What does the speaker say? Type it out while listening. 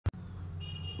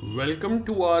Welcome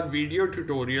to our video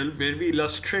tutorial where we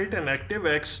illustrate an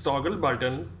ActiveX toggle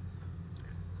button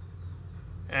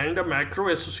and a macro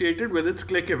associated with its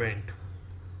click event.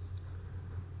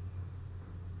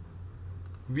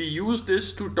 We use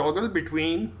this to toggle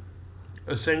between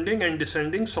ascending and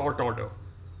descending sort order.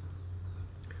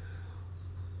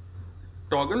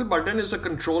 Toggle button is a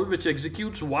control which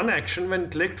executes one action when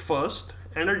clicked first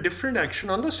and a different action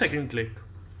on the second click.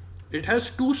 It has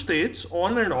two states,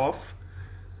 on and off,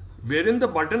 wherein the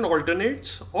button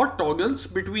alternates or toggles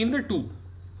between the two.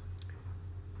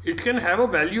 It can have a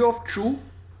value of true,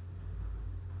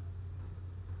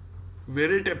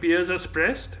 where it appears as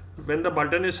pressed when the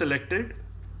button is selected,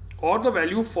 or the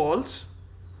value false,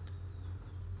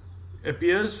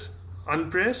 appears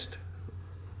unpressed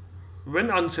when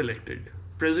unselected.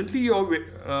 Presently you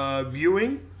are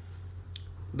viewing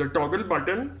the toggle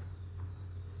button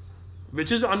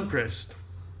which is unpressed.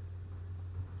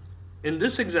 In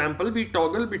this example, we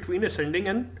toggle between ascending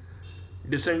and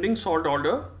descending sort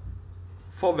order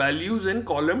for values in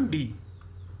column D.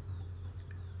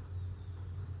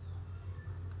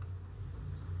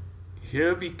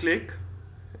 Here we click,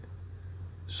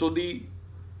 so the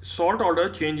sort order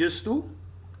changes to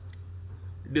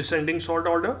descending sort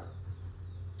order.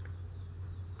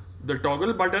 The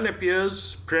toggle button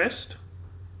appears pressed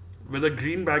with a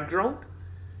green background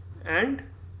and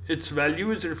its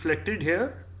value is reflected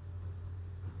here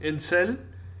in cell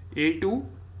A2,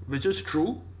 which is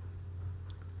true,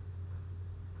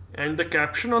 and the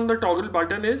caption on the toggle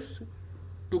button is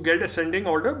to get ascending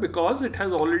order because it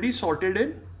has already sorted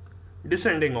in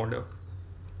descending order.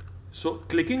 So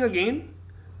clicking again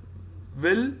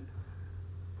will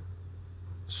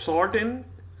sort in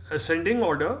ascending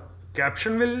order,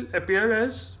 caption will appear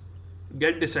as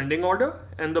get descending order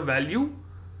and the value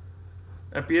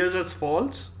appears as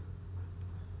false,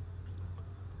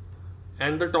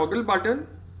 and the toggle button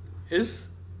is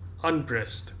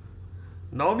unpressed.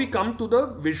 Now we come to the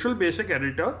Visual Basic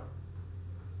Editor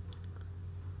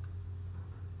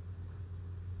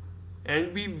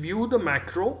and we view the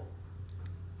macro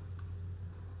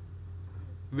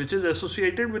which is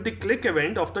associated with the click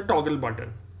event of the toggle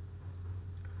button.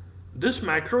 This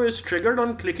macro is triggered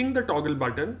on clicking the toggle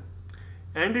button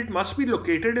and it must be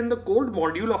located in the code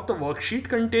module of the worksheet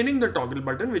containing the toggle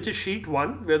button, which is sheet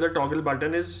 1, where the toggle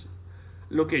button is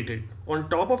located. On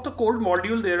top of the code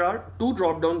module there are two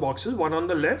drop down boxes, one on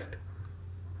the left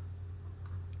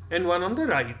and one on the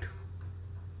right.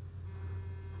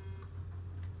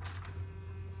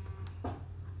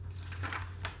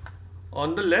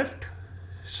 On the left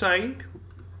side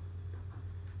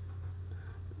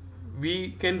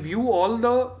we can view all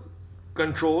the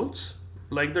controls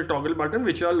like the toggle button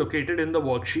which are located in the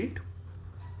worksheet.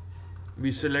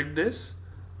 We select this.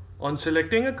 On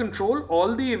selecting a control,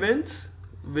 all the events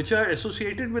which are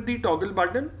associated with the toggle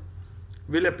button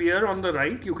will appear on the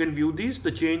right. You can view these: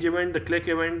 the change event, the click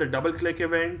event, the double click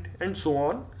event, and so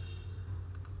on.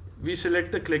 We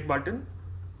select the click button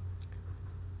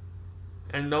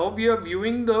and now we are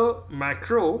viewing the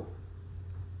macro,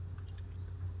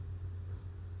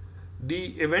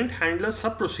 the event handler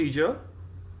sub procedure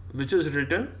which is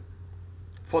written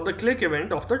for the click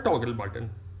event of the toggle button.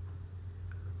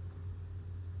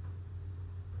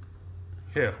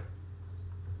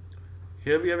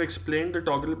 Here we have explained the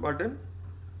toggle button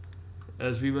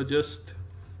as we were just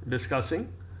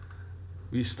discussing.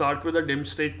 We start with a dim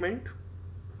statement.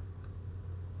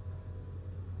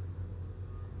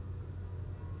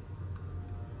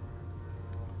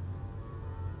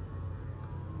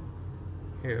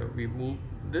 Here we move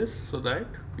this so that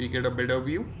we get a better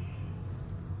view,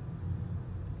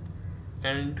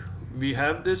 and we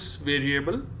have this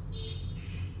variable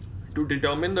to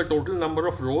determine the total number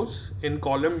of rows in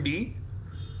column D,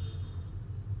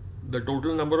 the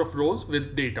total number of rows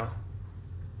with data.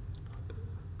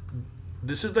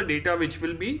 This is the data which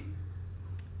will be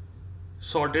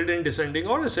sorted in descending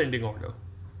or ascending order.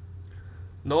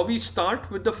 Now we start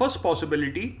with the first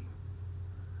possibility.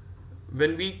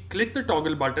 When we click the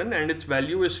toggle button and its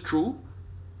value is true,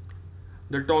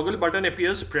 the toggle button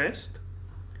appears pressed.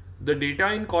 The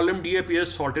data in column D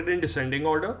appears sorted in descending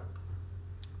order.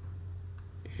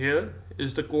 Here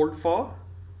is the code for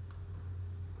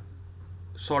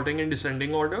sorting in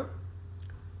descending order.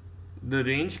 The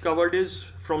range covered is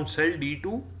from cell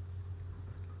D2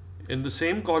 in the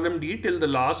same column D till the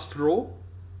last row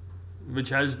which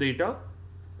has data,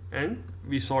 and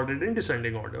we sorted in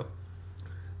descending order.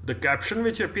 The caption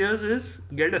which appears is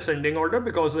get ascending order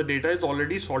because the data is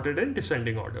already sorted in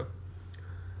descending order.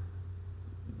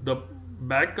 The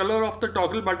back color of the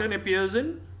toggle button appears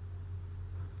in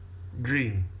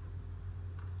green.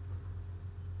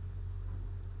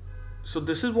 So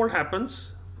this is what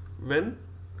happens when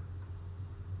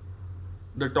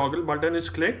the toggle button is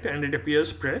clicked and it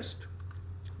appears pressed.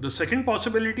 The second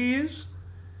possibility is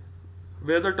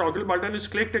where the toggle button is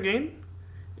clicked again,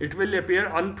 it will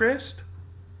appear unpressed.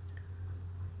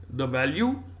 The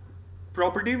value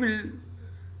property will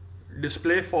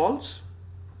display false.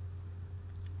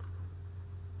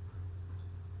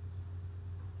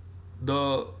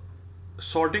 The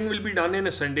sorting will be done in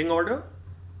ascending order.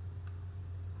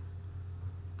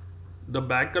 The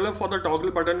back color for the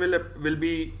toggle button will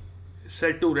be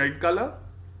set to red color,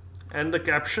 and the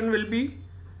caption will be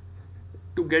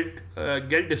to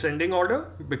get descending order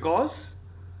because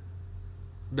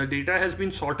the data has been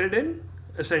sorted in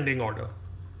ascending order.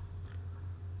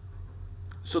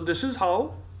 So this is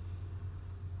how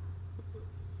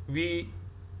we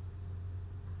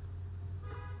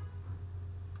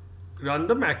run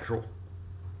the macro.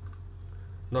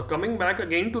 Now coming back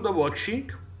again to the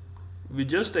worksheet, we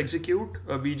just click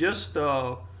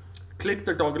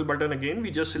the toggle button again. We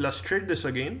just illustrate this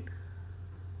again.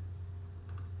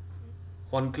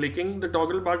 On clicking the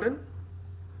toggle button,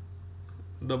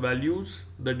 the values,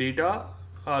 the data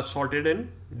are sorted in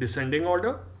descending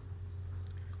order,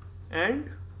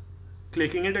 and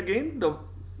clicking it again, the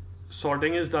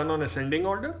sorting is done on ascending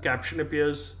order. Caption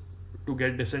appears to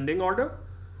get descending order,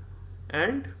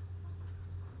 and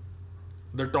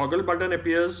the toggle button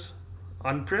appears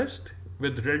unpressed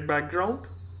with red background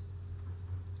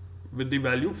with the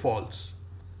value false.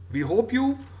 We hope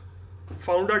you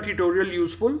found our tutorial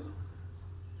useful.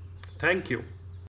 Thank you.